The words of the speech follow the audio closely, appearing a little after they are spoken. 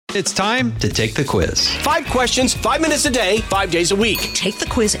It's time to take the quiz. 5 questions, 5 minutes a day, 5 days a week. Take the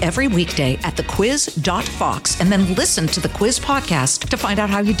quiz every weekday at thequiz.fox and then listen to the quiz podcast to find out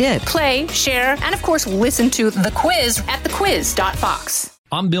how you did. Play, share, and of course, listen to The Quiz at thequiz.fox.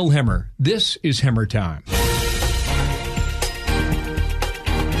 I'm Bill Hemmer. This is Hemmer Time.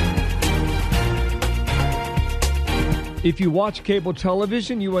 If you watch cable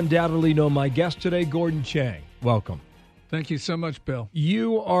television, you undoubtedly know my guest today, Gordon Chang. Welcome. Thank you so much, Bill.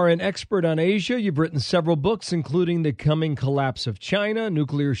 You are an expert on Asia. You've written several books, including The Coming Collapse of China,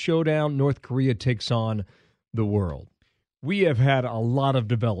 Nuclear Showdown, North Korea Takes on the World. We have had a lot of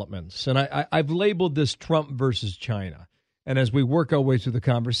developments, and I've labeled this Trump versus China. And as we work our way through the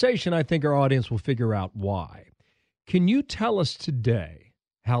conversation, I think our audience will figure out why. Can you tell us today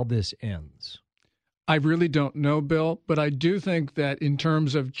how this ends? I really don't know, Bill, but I do think that in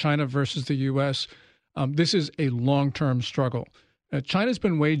terms of China versus the U.S., this is a long-term struggle. China's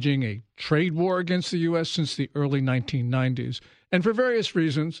been waging a trade war against the U.S. since the early 1990s. And for various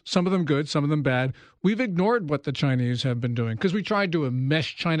reasons, some of them good, some of them bad, we've ignored what the Chinese have been doing because we tried to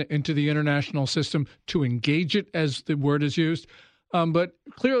mesh China into the international system to engage it, as the word is used. But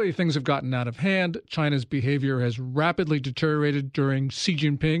clearly things have gotten out of hand. China's behavior has rapidly deteriorated during Xi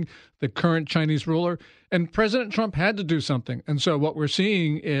Jinping, the current Chinese ruler. And President Trump had to do something. And so what we're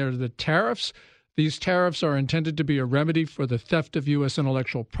seeing are the tariffs. These tariffs are intended to be a remedy for the theft of U.S.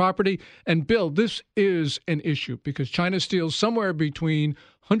 intellectual property. And, Bill, this is an issue because China steals somewhere between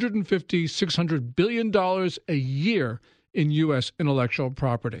 $150, $600 billion a year in U.S. intellectual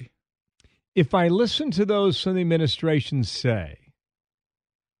property. If I listen to those from the administration say,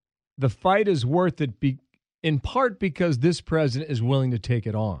 the fight is worth it in part because this president is willing to take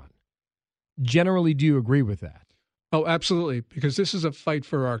it on. Generally, do you agree with that? Oh, absolutely, because this is a fight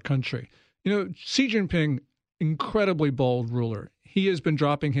for our country. You know, Xi Jinping, incredibly bold ruler. He has been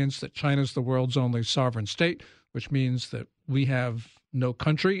dropping hints that China's the world's only sovereign state, which means that we have no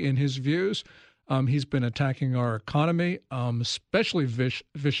country in his views. He's been attacking our economy, especially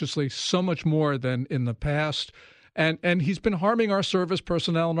viciously, so much more than in the past. And he's been harming our service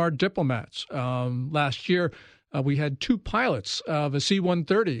personnel and our diplomats. Last year, we had 2 pilots of a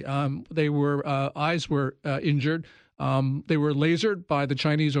C-130. Eyes were injured. They were lasered by the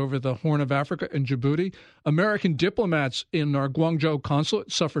Chinese over the Horn of Africa and Djibouti. American diplomats in our Guangzhou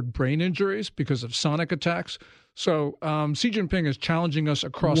consulate suffered brain injuries because of sonic attacks. So Xi Jinping is challenging us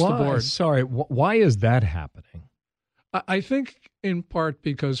across the board. Sorry, why is that happening? I think in part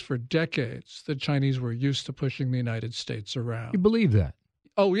because for decades, the Chinese were used to pushing the United States around. You believe that?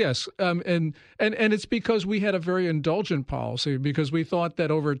 Oh, yes. And it's because we had a very indulgent policy, because we thought that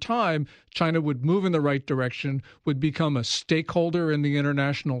over time, China would move in the right direction, would become a stakeholder in the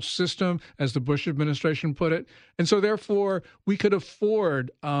international system, as the Bush administration put it. And so therefore, we could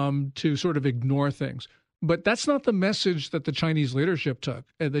afford to sort of ignore things. But that's not the message that the Chinese leadership took.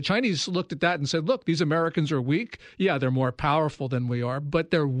 The Chinese looked at that and said, look, these Americans are weak. Yeah, they're more powerful than we are, but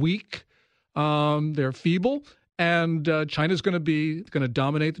they're weak. They're feeble. And China's going to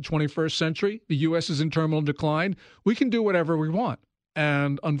dominate the 21st century. The U.S. is in terminal decline. We can do whatever we want.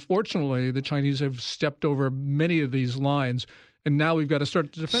 And unfortunately, the Chinese have stepped over many of these lines. And now we've got to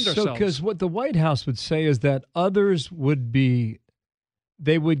start to defend ourselves. So, because what the White House would say is that others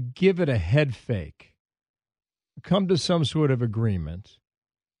they would give it a head fake. Come to some sort of agreement,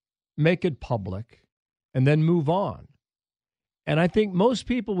 make it public, and then move on. And I think most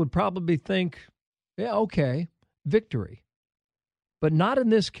people would probably think, yeah, okay, victory. But not in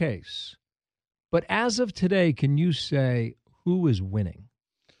this case. But as of today, can you say who is winning?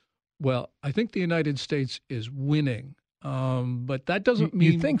 Well, I think the United States is winning. But that doesn't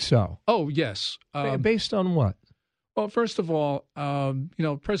mean... You think so? Oh, yes. Based on what? Well, first of all,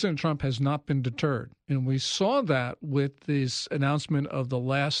 President Trump has not been deterred. And we saw that with this announcement of the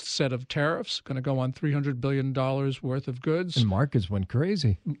last set of tariffs, going to go on $300 billion worth of goods. And markets went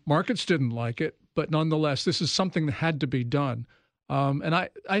crazy. Markets didn't like it. But nonetheless, this is something that had to be done. And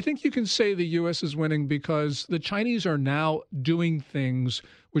I think you can say the U.S. is winning because the Chinese are now doing things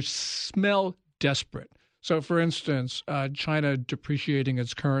which smell desperate. So, for instance, China depreciating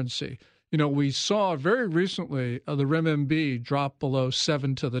its currency. You know, we saw very recently the renminbi drop below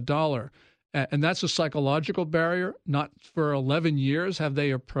 7 to the dollar. And that's a psychological barrier. Not for 11 years have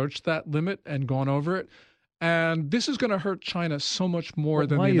they approached that limit and gone over it. And this is going to hurt China so much more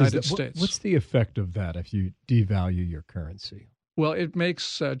than the United States. What's the effect of that if you devalue your currency? Well, it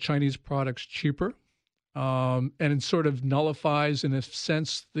makes Chinese products cheaper. And it sort of nullifies, in a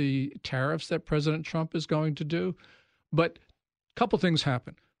sense, the tariffs that President Trump is going to do. But a couple things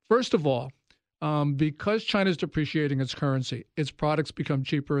happen. First of all, because China's depreciating its currency, its products become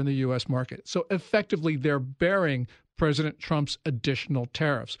cheaper in the U.S. market. So effectively, they're bearing President Trump's additional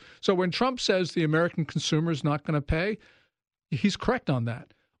tariffs. So when Trump says the American consumer is not going to pay, he's correct on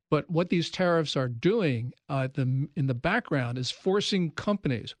that. But what these tariffs are doing in the background is forcing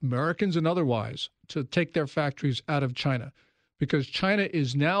companies, Americans and otherwise, to take their factories out of China, because China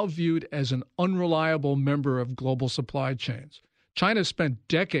is now viewed as an unreliable member of global supply chains. China spent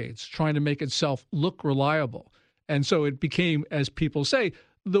decades trying to make itself look reliable. And so it became, as people say,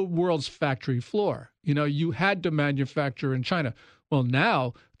 the world's factory floor. You know, you had to manufacture in China. Well,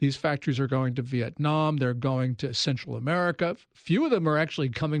 now these factories are going to Vietnam. They're going to Central America. Few of them are actually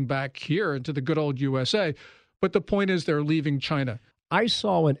coming back here into the good old USA. But the point is they're leaving China. I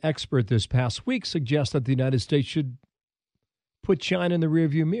saw an expert this past week suggest that the United States should put China in the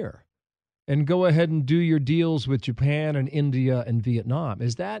rearview mirror and go ahead and do your deals with Japan and India and Vietnam.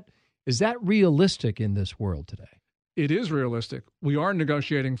 Is that realistic in this world today? It is realistic. We are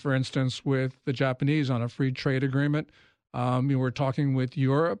negotiating, for instance, with the Japanese on a free trade agreement. We're talking with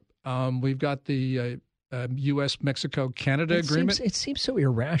Europe. We've got the U.S., Mexico, Canada agreement. It seems so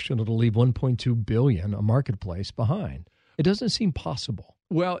irrational to leave $1.2 billion, a marketplace, behind. It doesn't seem possible.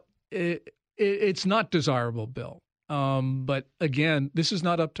 Well, it's not desirable, Bill. But again, this is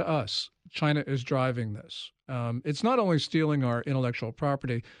not up to us. China is driving this. It's not only stealing our intellectual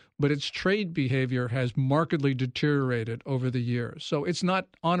property, but its trade behavior has markedly deteriorated over the years. So it's not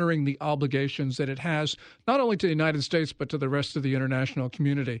honoring the obligations that it has, not only to the United States, but to the rest of the international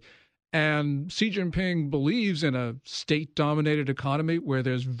community. And Xi Jinping believes in a state-dominated economy where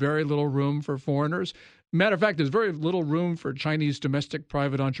there's very little room for foreigners. Matter of fact, there's very little room for Chinese domestic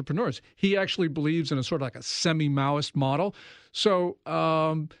private entrepreneurs. He actually believes in a sort of like a semi-Maoist model. So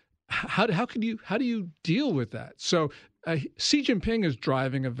how do you deal with that? So Xi Jinping is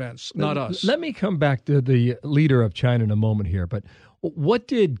driving events, not us. Let me come back to the leader of China in a moment here. But what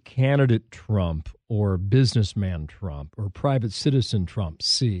did candidate Trump or businessman Trump or private citizen Trump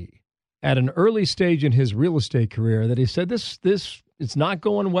see at an early stage in his real estate career that he said, this it's not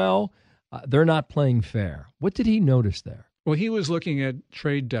going well, they're not playing fair? What did he notice there? Well, he was looking at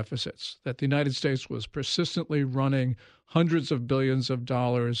trade deficits, that the United States was persistently running hundreds of billions of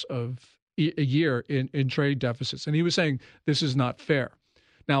dollars a year in trade deficits. And he was saying, this is not fair.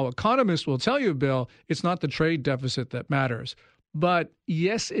 Now, economists will tell you, Bill, it's not the trade deficit that matters. But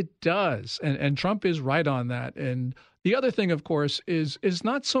yes, it does. And Trump is right on that. And the other thing, of course, is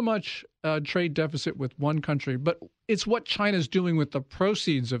not so much a trade deficit with one country, but it's what China's doing with the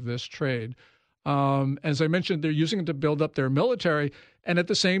proceeds of this trade. As I mentioned, they're using it to build up their military. And at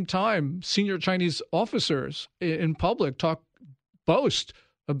the same time, senior Chinese officers in public boast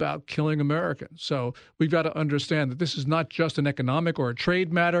about killing Americans. So we've got to understand that this is not just an economic or a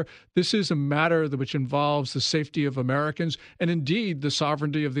trade matter. This is a matter which involves the safety of Americans and indeed the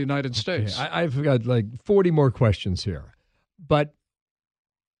sovereignty of the United States. I've got like 40 more questions here. But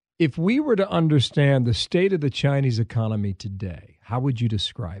if we were to understand the state of the Chinese economy today, how would you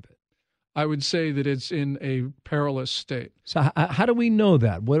describe it? I would say that it's in a perilous state. So how do we know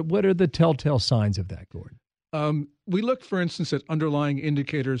that? What are the telltale signs of that, Gordon? We look, for instance, at underlying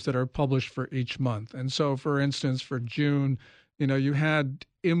indicators that are published for each month. And so, for instance, for June, you had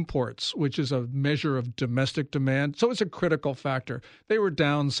imports, which is a measure of domestic demand. So it's a critical factor. They were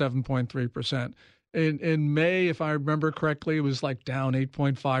down 7.3%. In May, if I remember correctly, it was like down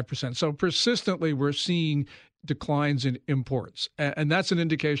 8.5%. So persistently, we're seeing declines in imports. And that's an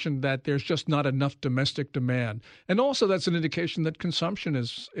indication that there's just not enough domestic demand. And also that's an indication that consumption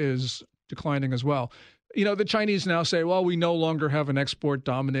is declining as well. The Chinese now say, well, we no longer have an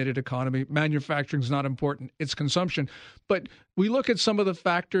export-dominated economy. Manufacturing is not important. It's consumption. But we look at some of the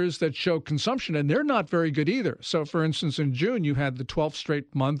factors that show consumption, and they're not very good either. So, for instance, in June, you had the 12th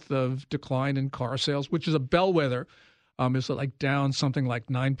straight month of decline in car sales, which is a bellwether. It's like down something like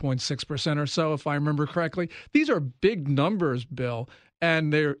 9.6% or so, if I remember correctly. These are big numbers, Bill.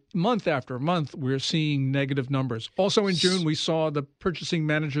 And they're month after month, we're seeing negative numbers. Also in June, we saw the purchasing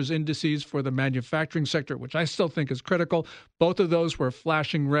managers' indices for the manufacturing sector, which I still think is critical. Both of those were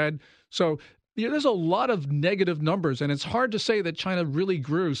flashing red. So there's a lot of negative numbers, and it's hard to say that China really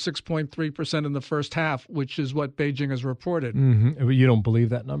grew 6.3% in the first half, which is what Beijing has reported. Mm-hmm. You don't believe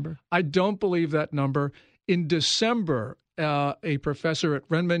that number? I don't believe that number. In December, a professor at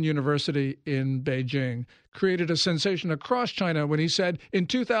Renmin University in Beijing created a sensation across China when he said in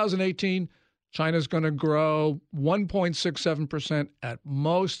 2018, China's going to grow 1.67% at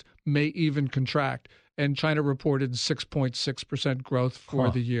most, may even contract. and China reported 6.6% growth for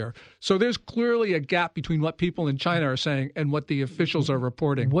the year. So there's clearly a gap between what people in China are saying and what the officials are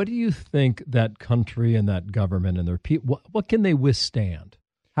reporting. What do you think that country and that government and their people, what can they withstand?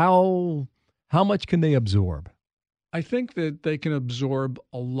 How much can they absorb? I think that they can absorb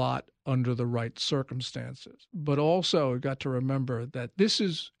a lot under the right circumstances. But also, you've got to remember that this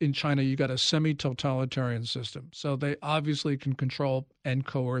is, in China, you got a semi-totalitarian system. So they obviously can control and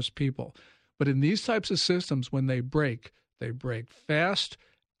coerce people. But in these types of systems, when they break fast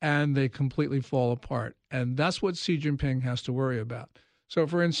and they completely fall apart. And that's what Xi Jinping has to worry about. So,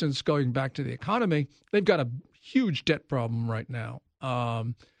 for instance, going back to the economy, they've got a huge debt problem right now.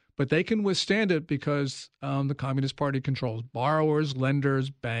 But they can withstand it because the Communist Party controls borrowers, lenders,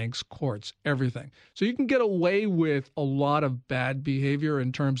 banks, courts, everything. So you can get away with a lot of bad behavior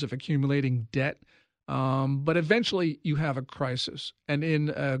in terms of accumulating debt. But eventually you have a crisis. And in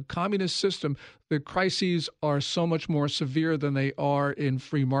a communist system, the crises are so much more severe than they are in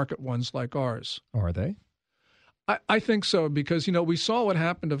free market ones like ours. Are they? I think so, because, we saw what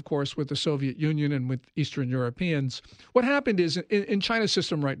happened, of course, with the Soviet Union and with Eastern Europeans. What happened is in China's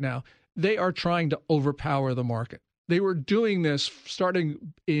system right now, they are trying to overpower the market. They were doing this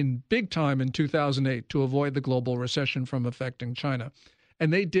starting in big time in 2008 to avoid the global recession from affecting China.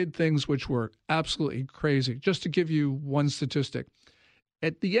 And they did things which were absolutely crazy. Just to give you one statistic,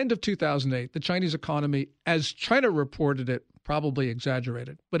 at the end of 2008, the Chinese economy, as China reported it, probably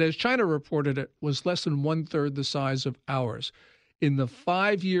exaggerated, but as China reported it, was less than 1/3 the size of ours. In the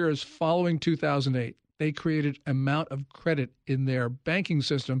 5 years following 2008, they created an amount of credit in their banking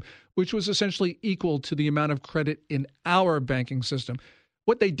system, which was essentially equal to the amount of credit in our banking system.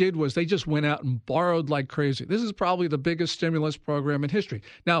 What they did was they just went out and borrowed like crazy. This is probably the biggest stimulus program in history.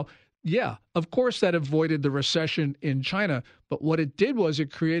 Now, yeah, of course that avoided the recession in China, but what it did was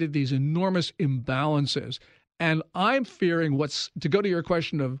it created these enormous imbalances. And I'm fearing to go to your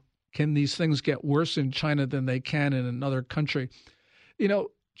question of, can these things get worse in China than they can in another country?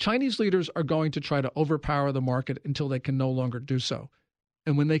 Chinese leaders are going to try to overpower the market until they can no longer do so.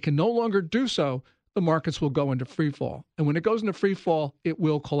 And when they can no longer do so, the markets will go into free fall. And when it goes into free fall, it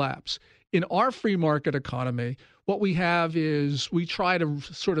will collapse. In our free market economy, what we have is we try to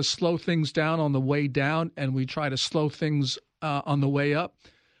sort of slow things down on the way down, and we try to slow things on the way up.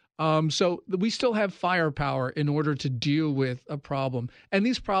 So we still have firepower in order to deal with a problem. And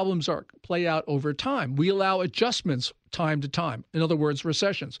these problems play out over time. We allow adjustments time to time. In other words,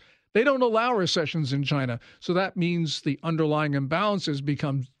 recessions. They don't allow recessions in China. So that means the underlying imbalances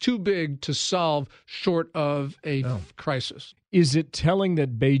become too big to solve short of a crisis. Is it telling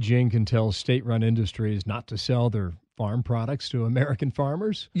that Beijing can tell state-run industries not to sell their farm products to American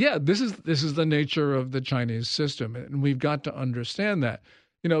farmers? Yeah, this is the nature of the Chinese system, and we've got to understand that.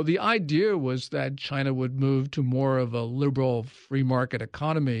 The idea was that China would move to more of a liberal free market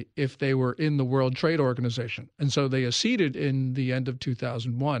economy if they were in the World Trade Organization. And so they acceded in the end of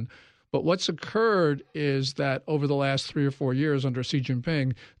 2001. But what's occurred is that over the last 3 or 4 years under Xi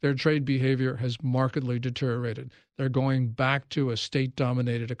Jinping, their trade behavior has markedly deteriorated. They're going back to a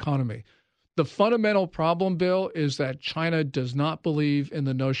state-dominated economy. The fundamental problem, Bill, is that China does not believe in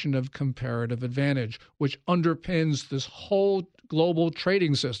the notion of comparative advantage, which underpins this whole global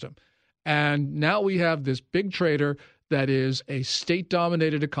trading system. And now we have this big trader that is a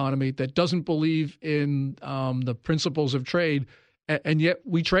state-dominated economy that doesn't believe in the principles of trade, and yet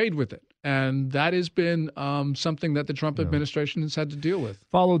we trade with it. And that has been something that the Trump administration has had to deal with.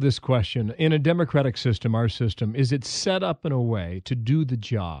 Follow this question. In a democratic system, our system, is it set up in a way to do the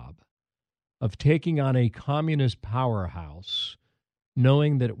job of taking on a communist powerhouse,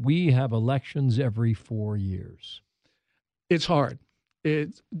 knowing that we have elections every 4 years? It's hard.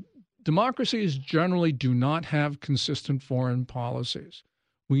 Democracies generally do not have consistent foreign policies.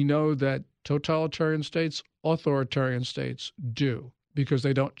 We know that totalitarian states, authoritarian states do, because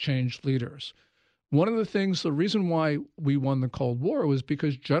they don't change leaders. One of the reason why we won the Cold War was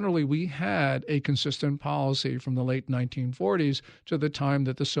because generally we had a consistent policy from the late 1940s to the time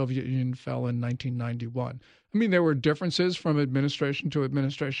that the Soviet Union fell in 1991. I mean, there were differences from administration to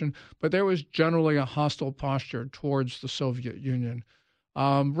administration, but there was generally a hostile posture towards the Soviet Union.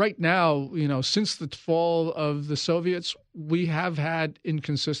 Right now, since the fall of the Soviets, we have had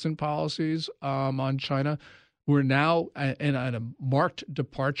inconsistent policies on China. We're now in a marked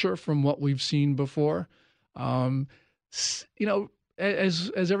departure from what we've seen before. As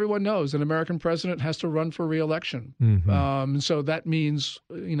everyone knows, an American president has to run for re-election. Mm-hmm. So that means,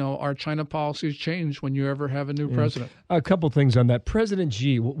 our China policies change when you ever have a new president. A couple things on that. President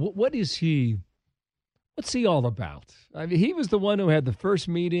Xi, what's What's he all about? I mean, he was the one who had the first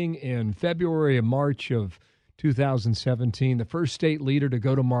meeting in February and March of 2017, the first state leader to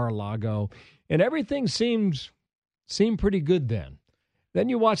go to Mar-a-Lago, and everything seemed pretty good then. Then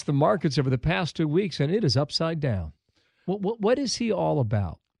you watch the markets over the past 2 weeks, and it is upside down. What is he all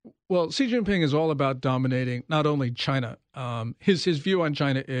about? Well, Xi Jinping is all about dominating not only China. His view on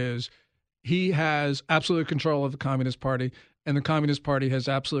China is he has absolute control of the Communist Party, and the Communist Party has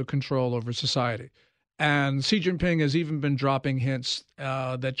absolute control over society. And Xi Jinping has even been dropping hints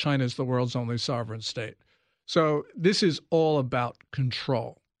that China is the world's only sovereign state. So this is all about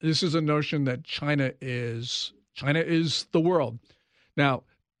control. This is a notion that China is the world. Now,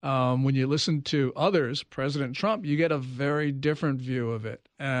 when you listen to others, President Trump, you get a very different view of it.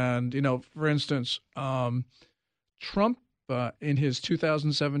 And, for instance, Trump in his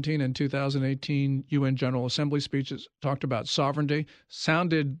 2017 and 2018 UN General Assembly speeches talked about sovereignty,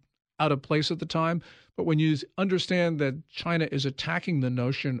 sounded out of place at the time. But when you understand that China is attacking the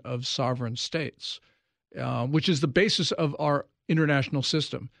notion of sovereign states, which is the basis of our international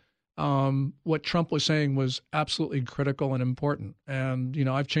system, what Trump was saying was absolutely critical and important. And,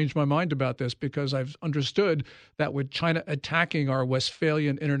 I've changed my mind about this because I've understood that with China attacking our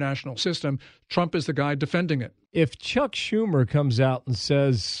Westphalian international system, Trump is the guy defending it. If Chuck Schumer comes out and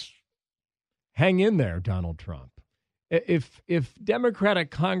says, hang in there, Donald Trump, if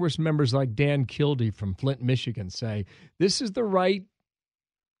Democratic Congress members like Dan Kildee from Flint, Michigan say, this is the right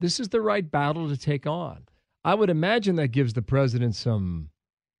battle to take on, I would imagine that gives the president some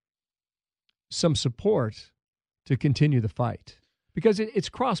support to continue the fight, because it's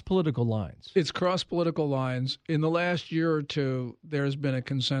cross-political lines. It's cross-political lines. In the last year or two, there's been a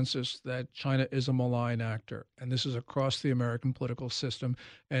consensus that China is a malign actor, and this is across the American political system,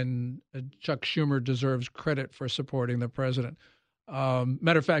 and Chuck Schumer deserves credit for supporting the president.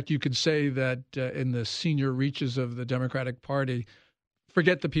 Matter of fact, you could say that in the senior reaches of the Democratic Party,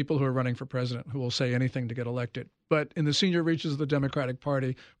 forget the people who are running for president who will say anything to get elected. But in the senior reaches of the Democratic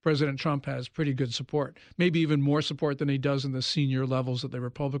Party, President Trump has pretty good support, maybe even more support than he does in the senior levels of the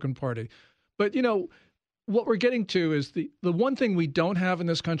Republican Party. But, what we're getting to is the one thing we don't have in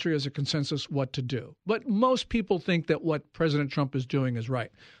this country is a consensus what to do. But most people think that what President Trump is doing is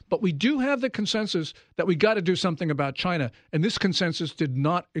right. But we do have the consensus that we got to do something about China. And this consensus did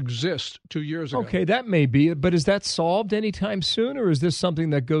not exist 2 years ago. Okay, that may be it. But is that solved anytime soon, or is this something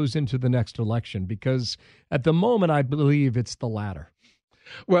that goes into the next election? Because at the moment, I believe it's the latter.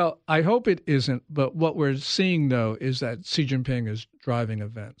 Well, I hope it isn't. But what we're seeing, though, is that Xi Jinping is driving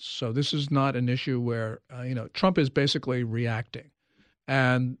events. So this is not an issue where, Trump is basically reacting.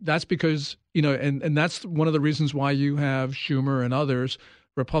 And that's because, and that's one of the reasons why you have Schumer and others,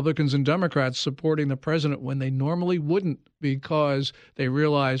 Republicans and Democrats, supporting the president when they normally wouldn't, because they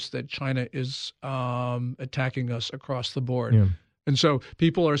realize that China is attacking us across the board. Yeah. And so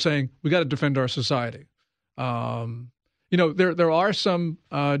people are saying, we got to defend our society. There are some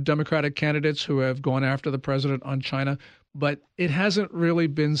Democratic candidates who have gone after the president on China, but it hasn't really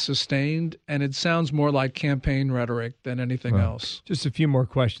been sustained, and it sounds more like campaign rhetoric than anything else. Just a few more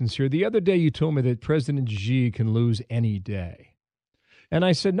questions here. The other day you told me that President Xi can lose any day. And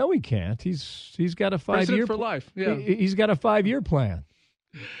I said, no, he can't. He's got a 5-year President for life. Yeah. He's got a 5-year plan.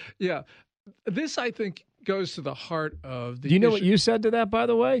 Yeah. This, I think, goes to the heart of the Do you know issue. what you said to that, by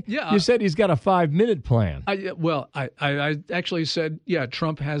the way? Yeah. You said he's got a 5-minute plan. I actually said,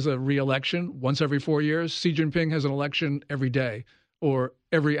 Trump has a re-election once every 4 years. Xi Jinping has an election every day or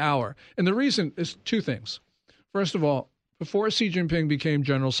every hour. And the reason is two things. First of all, before Xi Jinping became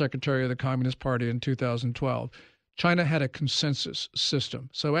General Secretary of the Communist Party in 2012, China had a consensus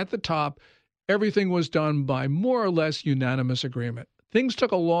system. So at the top, everything was done by more or less unanimous agreement. Things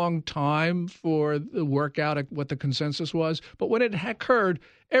took a long time for the work out of what the consensus was, but when it occurred,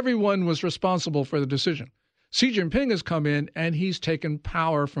 everyone was responsible for the decision. Xi Jinping has come in and he's taken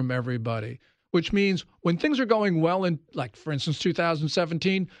power from everybody, which means when things are going well in, like, for instance,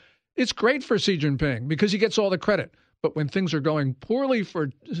 2017, it's great for Xi Jinping because he gets all the credit. But when things are going poorly for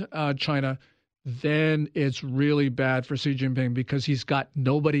China, then it's really bad for Xi Jinping because he's got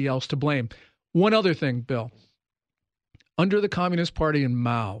nobody else to blame. One other thing, Bill. Under the Communist Party and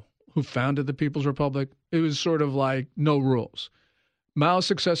Mao, who founded the People's Republic, it was sort of like no rules. Mao's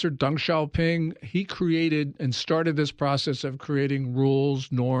successor, Deng Xiaoping, he created and started this process of creating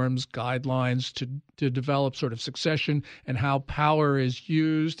rules, norms, guidelines to develop sort of succession and how power is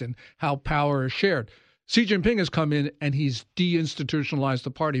used and how power is shared. Xi Jinping has come in and he's deinstitutionalized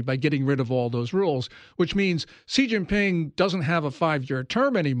the party by getting rid of all those rules, which means Xi Jinping doesn't have a 5-year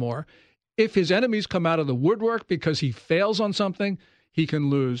term anymore. If his enemies come out of the woodwork because he fails on something, he can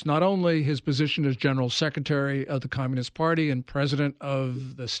lose not only his position as general secretary of the Communist Party and president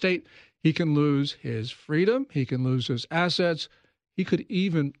of the state, he can lose his freedom, he can lose his assets, he could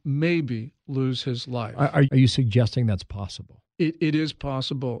even maybe lose his life. Are you suggesting that's possible? It is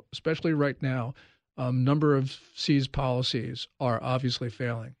possible, especially right now. Number of Xi's policies are obviously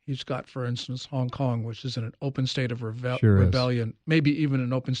failing. He's got, for instance, Hong Kong, which is in an open state of rebellion, maybe even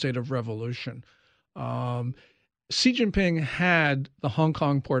an open state of revolution. Xi Jinping had the Hong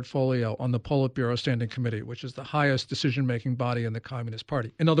Kong portfolio on the Politburo Standing Committee, which is the highest decision-making body in the Communist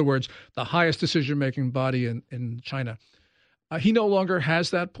Party. In other words, the highest decision-making body in China. He no longer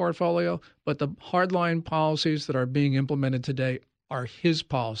has that portfolio, but the hardline policies that are being implemented today are his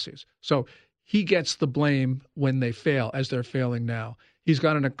policies. So he gets the blame when they fail, as they're failing now. He's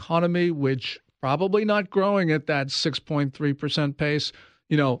got an economy which probably not growing at that 6.3% pace.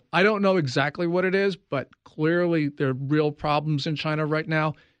 You know, I don't know exactly what it is, but clearly there are real problems in China right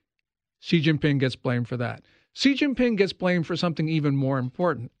now. Xi Jinping gets blamed for that. Xi Jinping gets blamed for something even more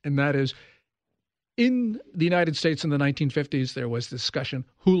important, and that is in the United States in the 1950s, there was discussion,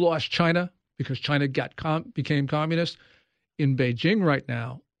 who lost China? Because China became communist. In Beijing right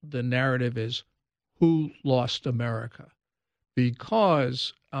now, the narrative is who lost America?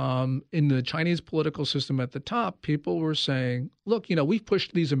 Because in the Chinese political system at the top, people were saying, look, you know, we've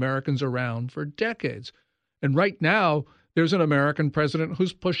pushed these Americans around for decades. And right now, there's an American president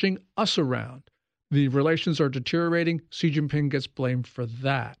who's pushing us around. The relations are deteriorating. Xi Jinping gets blamed for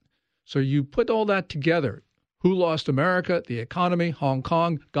that. So you put all that together. Who lost America, the economy, Hong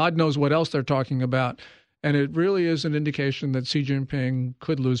Kong, God knows what else they're talking about. And it really is an indication that Xi Jinping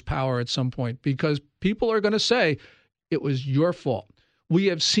could lose power at some point because people are going to say it was your fault. We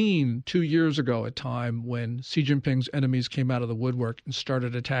have seen 2 years ago a time when Xi Jinping's enemies came out of the woodwork and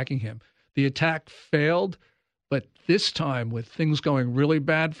started attacking him. The attack failed, but this time with things going really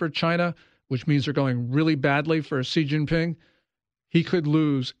bad for China, which means they're going really badly for Xi Jinping, he could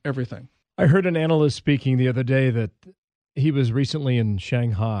lose everything. I heard an analyst speaking the other day that he was recently in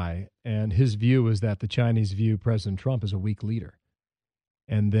Shanghai, and his view is that the Chinese view President Trump as a weak leader.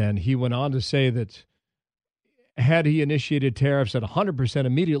 And then he went on to say that had he initiated tariffs at 100%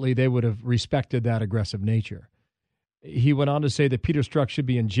 immediately, they would have respected that aggressive nature. He went on to say that Peter Strzok should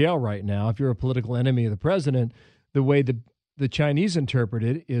be in jail right now. If you're a political enemy of the president, the way the Chinese interpret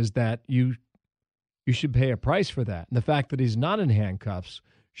it is that you should pay a price for that. And the fact that he's not in handcuffs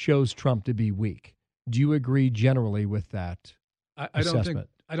shows Trump to be weak. Do you agree generally with that assessment?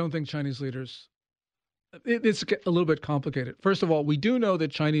 I don't think Chinese leaders. It's a little bit complicated. First of all, we do know that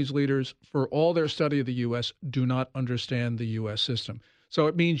Chinese leaders, for all their study of the U.S., do not understand the U.S. system. So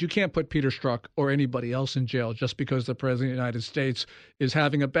it means you can't put Peter Strzok or anybody else in jail just because the president of the United States is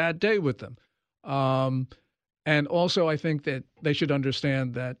having a bad day with them. And also, I think that they should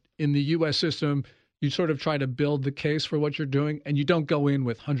understand that in the U.S. system, you sort of try to build the case for what you're doing, and you don't go in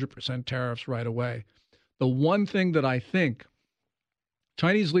with 100% tariffs right away. The one thing that I think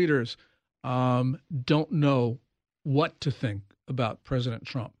Chinese leaders don't know what to think about President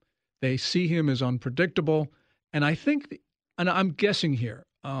Trump. They see him as unpredictable. And I think, and I'm guessing here,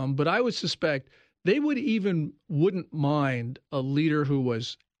 but I would suspect they wouldn't mind a leader who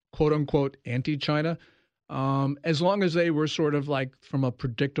was, quote unquote, anti-China, as long as they were sort of like from a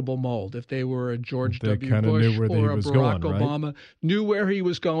predictable mold. If they were a George W. Bush or a Barack Obama, knew where he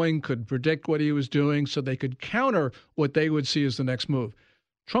was going, could predict what he was doing so they could counter what they would see as the next move.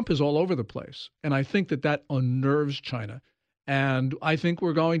 Trump is all over the place, and I think that unnerves China. And I think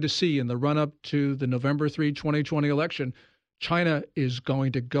we're going to see in the run-up to the November 3, 2020 election, China is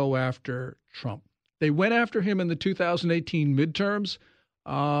going to go after Trump. They went after him in the 2018 midterms,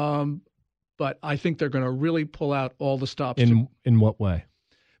 but I think they're going to really pull out all the stops. In what way?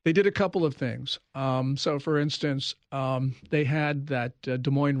 They did a couple of things. So, for instance, they had that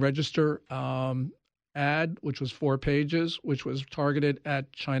Des Moines Register ad, which was 4 pages, which was targeted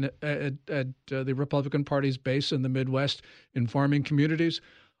at China, at the Republican Party's base in the Midwest in farming communities.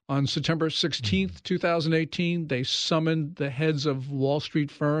 On September 16th, 2018, they summoned the heads of Wall Street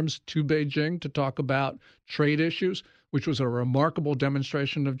firms to Beijing to talk about trade issues, which was a remarkable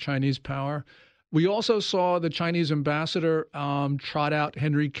demonstration of Chinese power. We also saw the Chinese ambassador trot out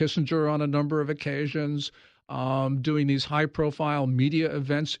Henry Kissinger on a number of occasions, doing these high-profile media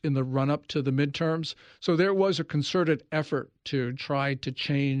events in the run-up to the midterms. So there was a concerted effort to try to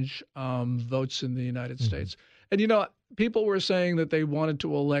change votes in the United States. And, you know, people were saying that they wanted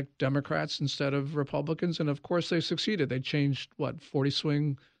to elect Democrats instead of Republicans, and of course they succeeded. They changed,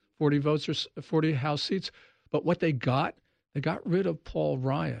 40 votes or 40 House seats. But what they got rid of Paul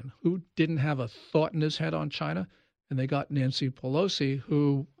Ryan, who didn't have a thought in his head on China, and they got Nancy Pelosi,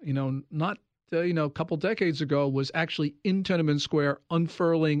 who, not a couple decades ago was actually in Tiananmen Square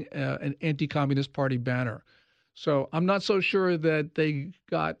unfurling an anti-communist party banner. So I'm not so sure that they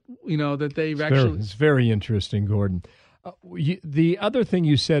got, that they've It's very interesting, Gordon. The other thing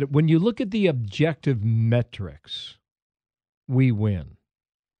you said, when you look at the objective metrics, we win.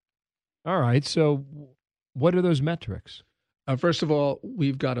 All right, so what are those metrics? First of all,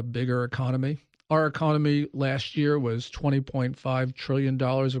 we've got a bigger economy. Our economy last year was $20.5 trillion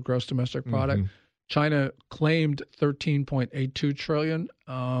of gross domestic product. Mm-hmm. China claimed $13.82 trillion,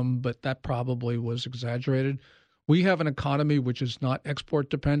 but that probably was exaggerated. We have an economy which is not export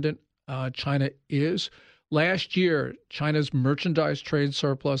dependent. China is. Last year, China's merchandise trade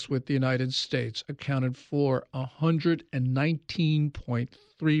surplus with the United States accounted for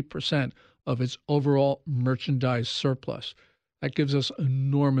 119.3% of its overall merchandise surplus. That gives us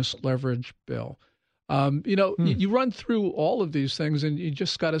enormous leverage, Bill. You run through all of these things and you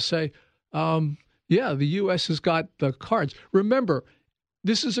just got to say, the U.S. has got the cards. Remember,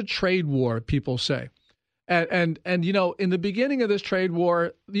 this is a trade war, people say. And in the beginning of this trade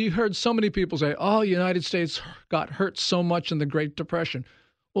war, you heard so many people say, the United States got hurt so much in the Great Depression.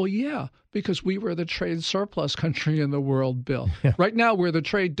 Well, yeah, because we were the trade surplus country in the world, Bill. Yeah. Right now, we're the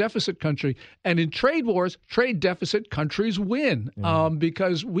trade deficit country. And in trade wars, trade deficit countries win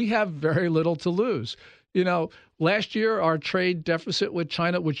because we have very little to lose. Last year, our trade deficit with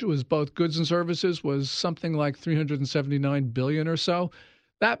China, which was both goods and services, was something like $379 billion or so.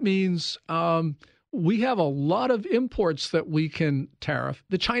 That means we have a lot of imports that we can tariff.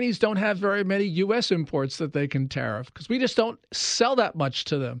 The Chinese don't have very many U.S. imports that they can tariff because we just don't sell that much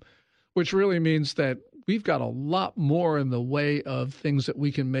to them, which really means that we've got a lot more in the way of things that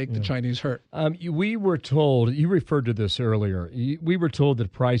we can make the Chinese hurt. We were told, you referred to this earlier, we were told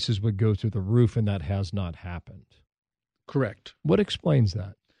that prices would go through the roof, and that has not happened. Correct. What explains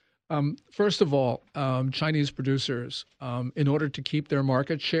that? First of all, Chinese producers, in order to keep their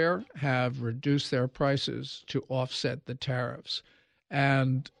market share, have reduced their prices to offset the tariffs.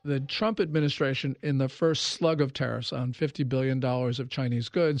 And the Trump administration, in the first slug of tariffs on $50 billion of Chinese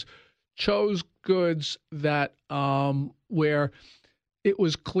goods, chose goods that where it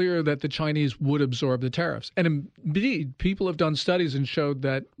was clear that the Chinese would absorb the tariffs. And indeed, people have done studies and showed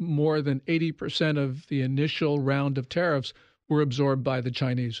that more than 80% of the initial round of tariffs were absorbed by the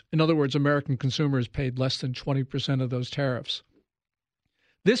Chinese. In other words, American consumers paid less than 20% of those tariffs.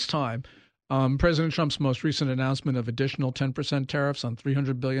 This time, President Trump's most recent announcement of additional 10% tariffs on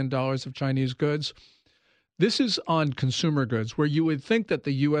 $300 billion of Chinese goods, this is on consumer goods, where you would think that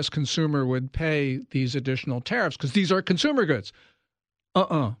the U.S. consumer would pay these additional tariffs because these are consumer goods.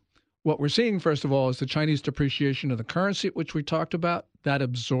 What we're seeing, first of all, is the Chinese depreciation of the currency, which we talked about. That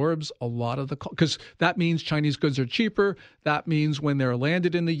absorbs a lot of the cost because that means Chinese goods are cheaper. That means when they're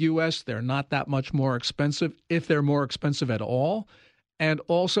landed in the U.S., they're not that much more expensive, if they're more expensive at all. And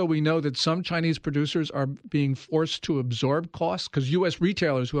also, we know that some Chinese producers are being forced to absorb costs because U.S.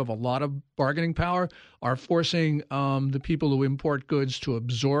 retailers who have a lot of bargaining power are forcing the people who import goods to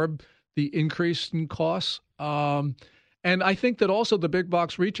absorb the increase in costs. And I think that also the big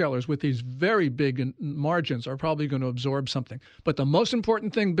box retailers with these very big margins are probably going to absorb something. But the most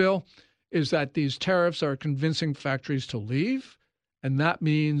important thing, Bill, is that these tariffs are convincing factories to leave. And that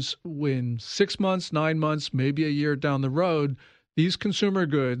means when 6 months, 9 months, maybe a year down the road, these consumer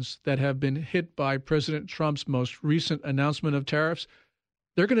goods that have been hit by President Trump's most recent announcement of tariffs,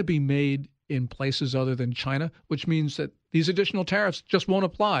 they're going to be made in places other than China, which means that these additional tariffs just won't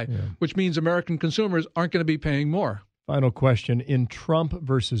apply, which means American consumers aren't going to be paying more. Final question. In Trump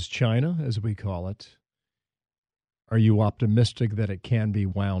versus China, as we call it, are you optimistic that it can be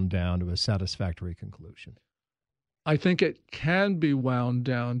wound down to a satisfactory conclusion? I think it can be wound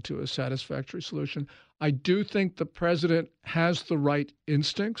down to a satisfactory solution. I do think the president has the right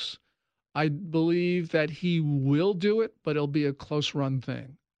instincts. I believe that he will do it, but it'll be a close-run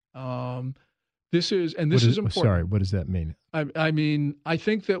thing. This is important. Sorry, what does that mean? I mean, I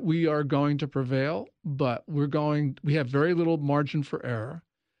think that we are going to prevail, but we have very little margin for error,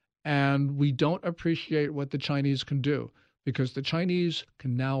 and we don't appreciate what the Chinese can do because the Chinese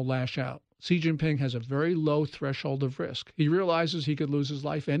can now lash out. Xi Jinping has a very low threshold of risk. He realizes he could lose his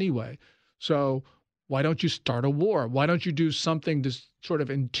life anyway. So why don't you start a war? Why don't you do something to sort of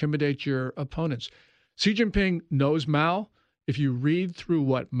intimidate your opponents? Xi Jinping knows Mao. If you read through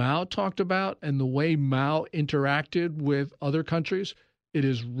what Mao talked about and the way Mao interacted with other countries, it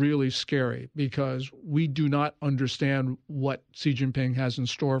is really scary because we do not understand what Xi Jinping has in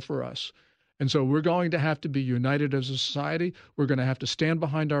store for us. And so we're going to have to be united as a society. We're going to have to stand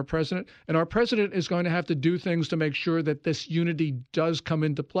behind our president. And our president is going to have to do things to make sure that this unity does come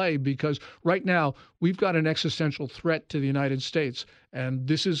into play, because right now we've got an existential threat to the United States. And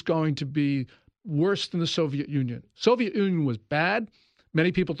this is going to be worse than the Soviet Union. Soviet Union was bad.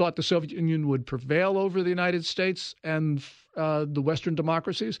 Many people thought the Soviet Union would prevail over the United States and the Western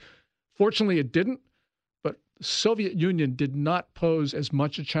democracies. Fortunately, it didn't. But the Soviet Union did not pose as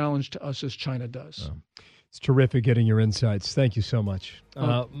much a challenge to us as China does. It's terrific getting your insights. Thank you so much.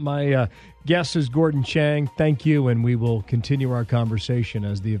 My guest is Gordon Chang. Thank you, and we will continue our conversation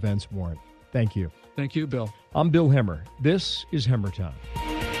as the events warrant. Thank you. Thank you, Bill. I'm Bill Hemmer. This is Hemmer Time.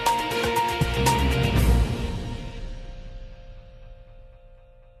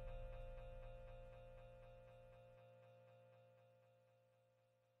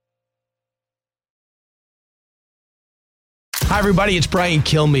 Hi, everybody. It's Brian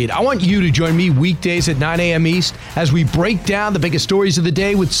Kilmeade. I want you to join me weekdays at 9 a.m. East as we break down the biggest stories of the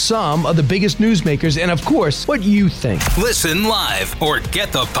day with some of the biggest newsmakers and, of course, what you think. Listen live or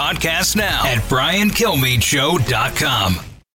get the podcast now at BrianKilmeadeShow.com.